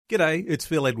G'day, it's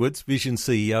Phil Edwards, Vision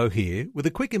CEO here, with a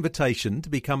quick invitation to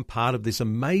become part of this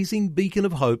amazing beacon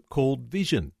of hope called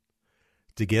Vision.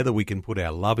 Together we can put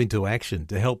our love into action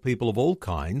to help people of all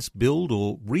kinds build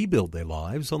or rebuild their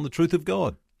lives on the truth of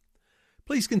God.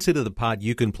 Please consider the part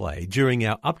you can play during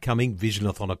our upcoming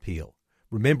Visionathon appeal,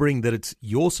 remembering that it's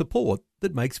your support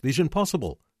that makes Vision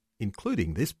possible,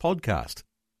 including this podcast.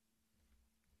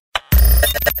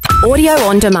 Audio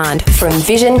on demand from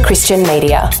Vision Christian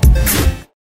Media.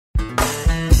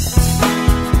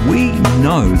 We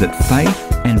know that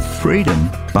faith and freedom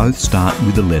both start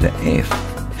with the letter F.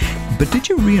 But did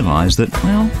you realise that,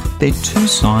 well, they're two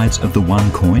sides of the one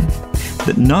coin?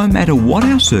 That no matter what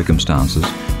our circumstances,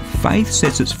 faith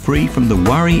sets us free from the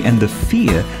worry and the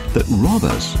fear that rob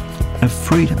us of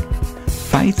freedom.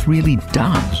 Faith really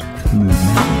does move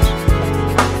mountains.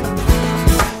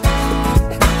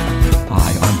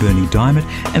 Hi, I'm Bernie Diamond,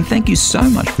 and thank you so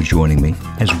much for joining me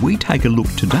as we take a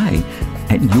look today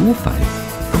at your faith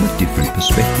from a different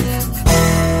perspective.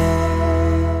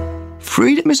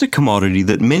 Freedom is a commodity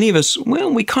that many of us, well,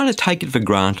 we kind of take it for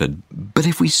granted. But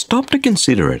if we stop to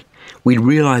consider it, we'd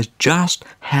realise just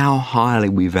how highly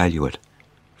we value it.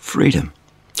 Freedom.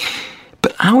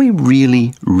 But are we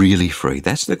really, really free?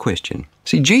 That's the question.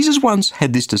 See, Jesus once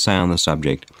had this to say on the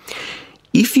subject.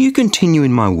 If you continue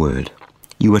in my word,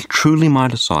 you are truly my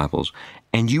disciples,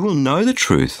 and you will know the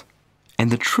truth,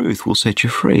 and the truth will set you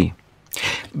free.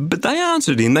 But they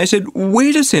answered him, they said,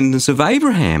 we're descendants of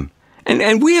Abraham,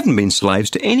 and we haven't been slaves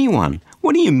to anyone.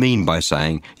 What do you mean by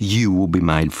saying you will be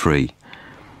made free?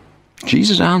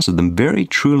 Jesus answered them, very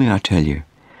truly I tell you,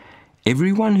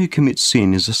 everyone who commits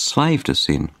sin is a slave to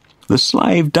sin. The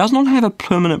slave does not have a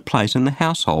permanent place in the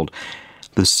household.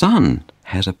 The Son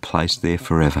has a place there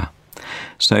forever.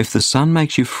 So if the Son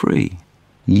makes you free,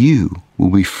 you will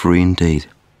be free indeed.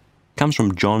 It comes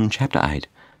from John chapter 8.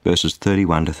 Verses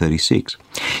 31 to 36.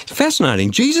 It's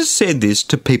fascinating. Jesus said this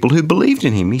to people who believed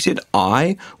in him. He said,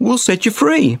 I will set you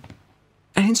free.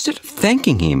 And instead of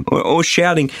thanking him or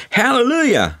shouting,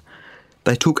 hallelujah,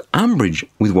 they took umbrage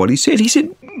with what he said. He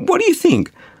said, what do you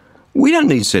think? We don't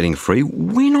need setting free.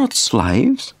 We're not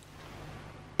slaves.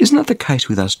 Isn't that the case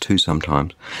with us too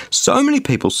sometimes? So many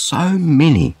people,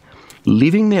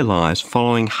 living their lives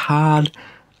following hard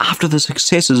after the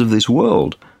successes of this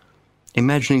world,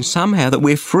 imagining somehow that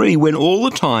we're free when all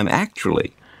the time,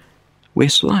 actually, we're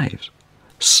slaves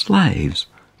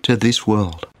to this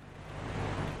world.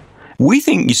 We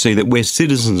think, you see, that we're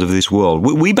citizens of this world.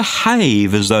 We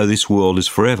behave as though this world is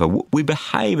forever. We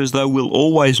behave as though we'll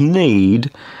always need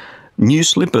new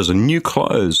slippers and new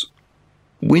clothes.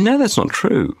 We know that's not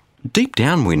true. Deep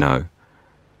down we know.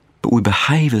 But we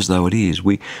behave as though it is.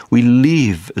 We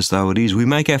live as though it is. We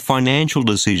make our financial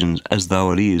decisions as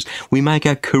though it is. We make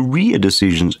our career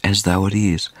decisions as though it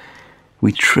is.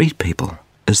 We treat people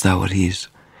as though it is.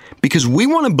 Because we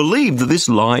want to believe that this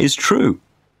lie is true.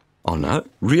 Oh no,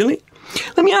 really?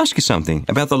 Let me ask you something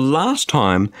about the last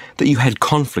time that you had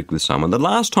conflict with someone, the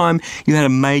last time you had a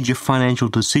major financial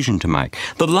decision to make,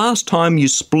 the last time you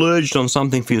splurged on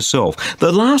something for yourself,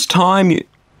 the last time you...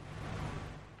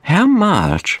 How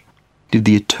much did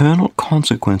the eternal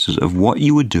consequences of what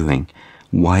you were doing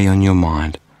weigh on your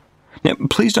mind? Now,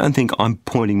 please don't think I'm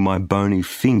pointing my bony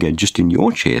finger just in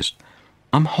your chest.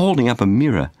 I'm holding up a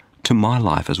mirror to my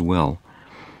life as well.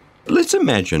 Let's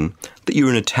imagine that you're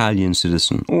an Italian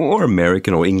citizen, or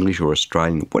American, or English, or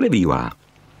Australian, whatever you are.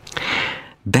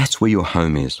 That's where your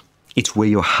home is. It's where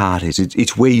your heart is.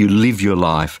 It's where you live your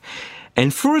life.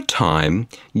 And for a time,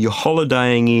 you're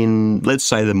holidaying in, let's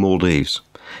say, the Maldives.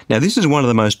 Now, this is one of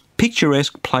the most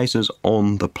picturesque places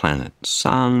on the planet.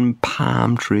 Sun,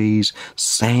 palm trees,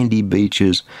 sandy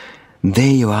beaches.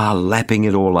 There you are, lapping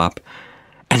it all up.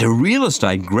 And a real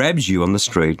estate grabs you on the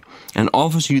street and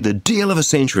offers you the deal of a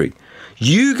century.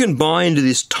 You can buy into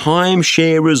this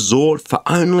timeshare resort for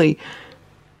only...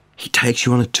 He takes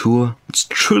you on a tour. It's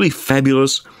truly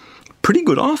fabulous. Pretty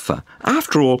good offer.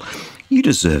 After all, you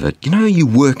deserve it. You know, you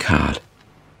work hard.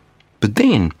 But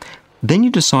then you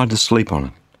decide to sleep on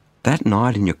it. That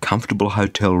night in your comfortable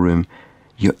hotel room,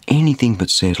 you're anything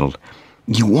but settled.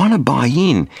 You want to buy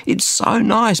in. It's so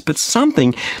nice, but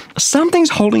something's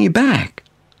holding you back.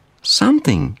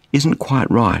 Something isn't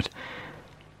quite right.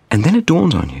 And then it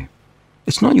dawns on you.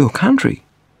 It's not your country.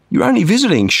 You're only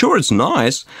visiting. Sure, it's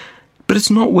nice, but it's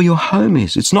not where your home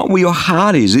is. It's not where your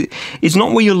heart is. It's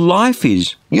not where your life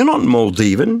is. You're not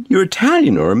Maldivian. You're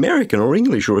Italian or American or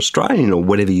English or Australian or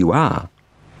whatever you are.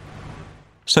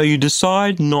 So you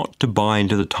decide not to buy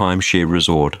into the timeshare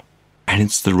resort, and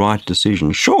it's the right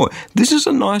decision. Sure, this is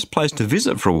a nice place to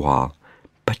visit for a while,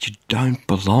 but you don't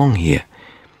belong here.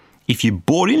 If you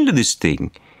bought into this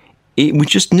thing, It would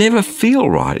just never feel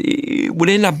right. It would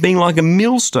end up being like a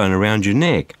millstone around your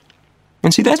neck.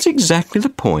 And see, that's exactly the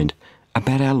point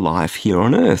about our life here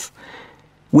on earth.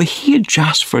 We're here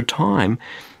just for a time.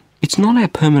 It's not our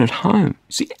permanent home.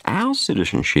 See, our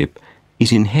citizenship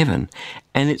is in heaven,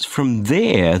 and it's from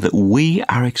there that we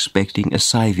are expecting a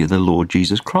Saviour, the Lord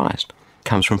Jesus Christ. It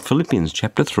comes from Philippians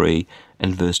chapter 3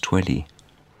 and verse 20.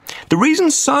 The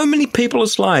reason so many people are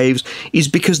slaves is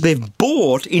because they've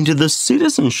bought into the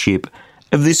citizenship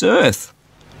of this earth.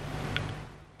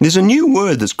 There's a new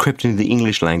word that's crept into the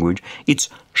English language. It's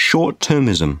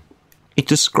short-termism. It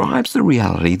describes the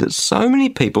reality that so many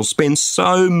people spend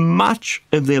so much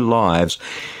of their lives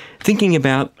thinking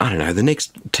about, the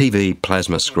next TV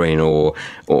plasma screen or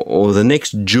the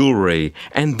next jewellery,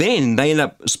 and then they end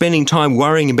up spending time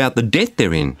worrying about the debt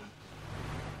they're in.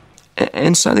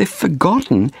 And so they've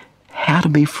forgotten how to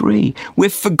be free.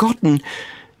 We've forgotten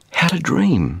how to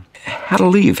dream, how to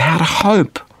live, how to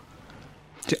hope.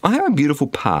 See, I have a beautiful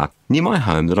park near my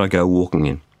home that I go walking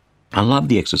in. I love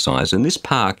the exercise, and this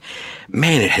park,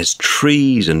 man, it has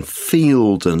trees and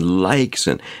fields and lakes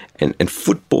and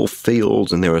football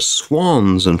fields, and there are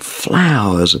swans and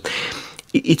flowers.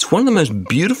 It's one of the most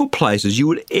beautiful places you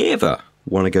would ever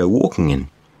want to go walking in.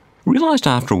 Realised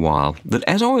after a while that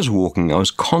as I was walking, I was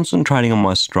concentrating on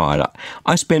my stride.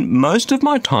 I spent most of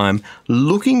my time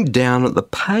looking down at the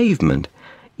pavement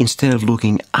instead of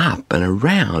looking up and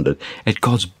around at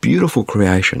God's beautiful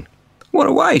creation. What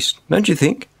a waste, don't you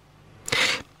think?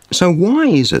 So why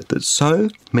is it that so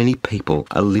many people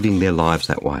are living their lives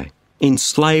that way, in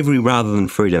slavery rather than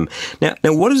freedom? Now,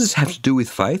 what does this have to do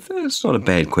with faith? It's not a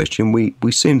bad question.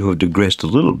 We seem to have digressed a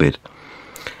little bit.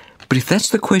 But if that's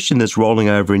the question that's rolling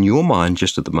over in your mind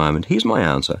just at the moment, here's my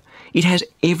answer. It has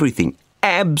everything,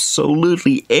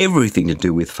 absolutely everything to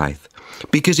do with faith.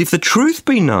 Because if the truth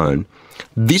be known,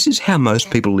 this is how most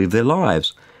people live their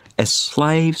lives, as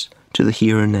slaves to the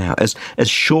here and now, as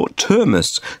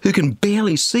short-termists who can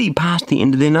barely see past the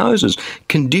end of their noses,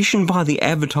 conditioned by the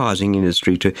advertising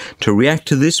industry to react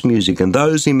to this music and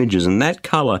those images and that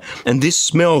colour and this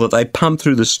smell that they pump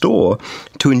through the store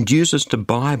to induce us to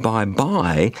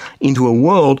buy into a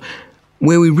world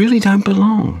where we really don't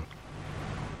belong.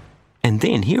 And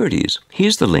then, here it is,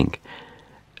 here's the link.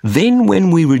 Then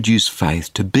when we reduce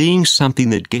faith to being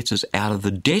something that gets us out of the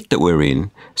debt that we're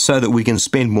in so that we can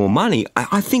spend more money,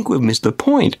 I think we've missed the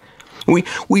point.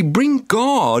 We bring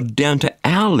God down to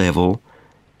our level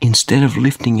instead of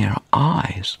lifting our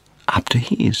eyes up to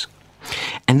His.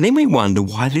 And then we wonder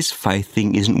why this faith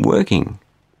thing isn't working.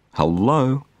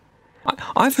 Hello?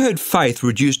 I've heard faith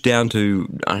reduced down to,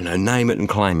 name it and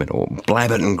claim it, or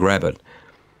blab it and grab it.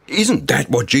 Isn't that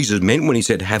what Jesus meant when He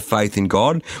said, have faith in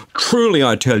God? Truly,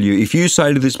 I tell you, if you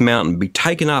say to this mountain, be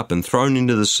taken up and thrown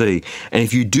into the sea, and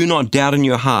if you do not doubt in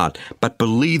your heart, but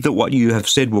believe that what you have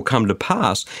said will come to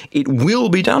pass, it will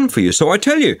be done for you. So I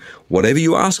tell you, whatever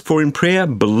you ask for in prayer,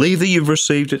 believe that you've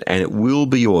received it, and it will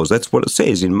be yours. That's what it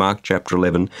says in Mark chapter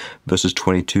 11, verses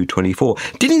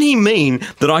 22-24. Didn't He mean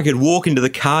that I could walk into the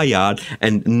car yard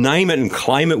and name it and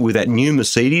claim it with that new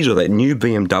Mercedes or that new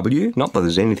BMW? Not that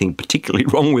there's anything particularly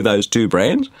wrong with those two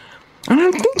brands. I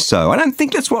don't think so. I don't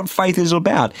think that's what faith is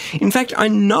about. In fact, I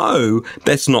know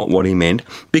that's not what He meant,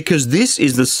 because this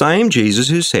is the same Jesus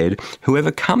who said, whoever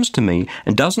comes to me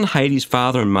and doesn't hate his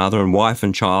father and mother and wife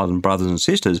and child and brothers and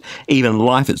sisters, even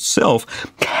life itself,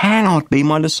 cannot be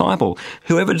my disciple.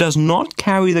 Whoever does not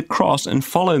carry the cross and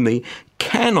follow me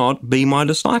cannot be my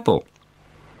disciple.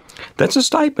 That's a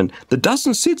statement that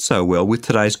doesn't sit so well with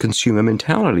today's consumer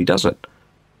mentality, does it?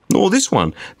 Nor this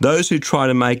one. Those who try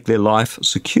to make their life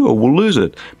secure will lose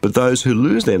it, but those who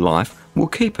lose their life will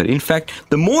keep it. In fact,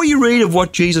 the more you read of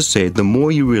what Jesus said, the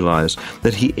more you realise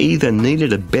that He either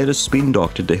needed a better spin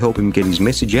doctor to help Him get His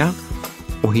message out,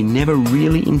 or He never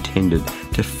really intended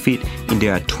to fit into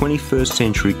our 21st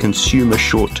century consumer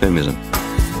short-termism.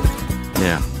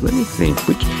 Now, let me think,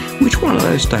 which one of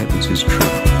those statements is true?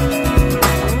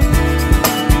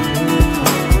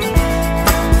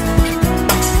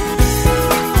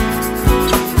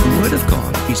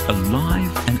 Is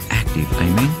alive and active,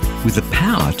 amen, with the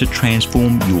power to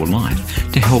transform your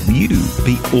life, to help you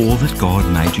be all that God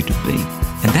made you to be.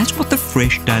 And that's what the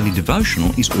Fresh Daily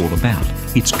Devotional is all about.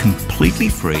 It's completely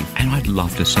free, and I'd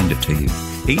love to send it to you.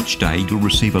 Each day you'll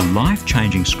receive a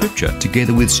life-changing scripture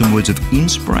together with some words of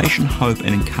inspiration, hope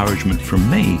and encouragement from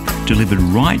me, delivered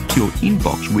right to your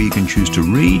inbox, where you can choose to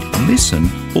read, listen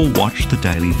or watch the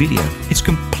daily video. It's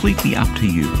completely up to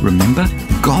you. Remember,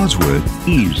 God's Word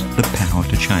is the power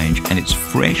to change, and it's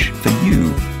fresh for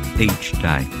you each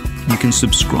day. You can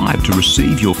subscribe to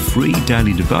receive your free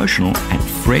daily devotional at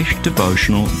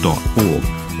freshdevotional.org,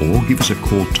 or give us a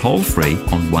call toll-free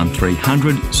on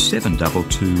 1300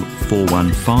 722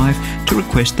 415 to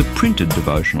request the printed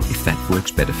devotional if that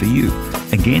works better for you.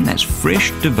 Again, that's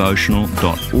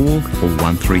freshdevotional.org or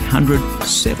 1300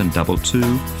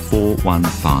 722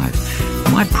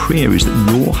 415. My prayer is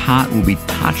that your heart will be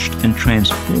touched and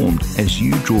transformed as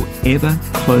you draw ever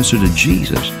closer to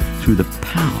Jesus through the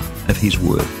power of His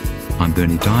Word. I'm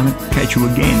Bernie Diamond. Catch you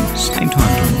again, same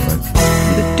time tomorrow,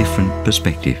 with a different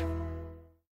perspective.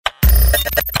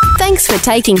 Thanks for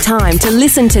taking time to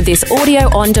listen to this audio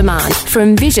on demand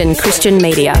from Vision Christian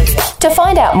Media. To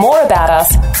find out more about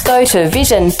us, go to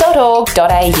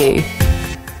vision.org.au.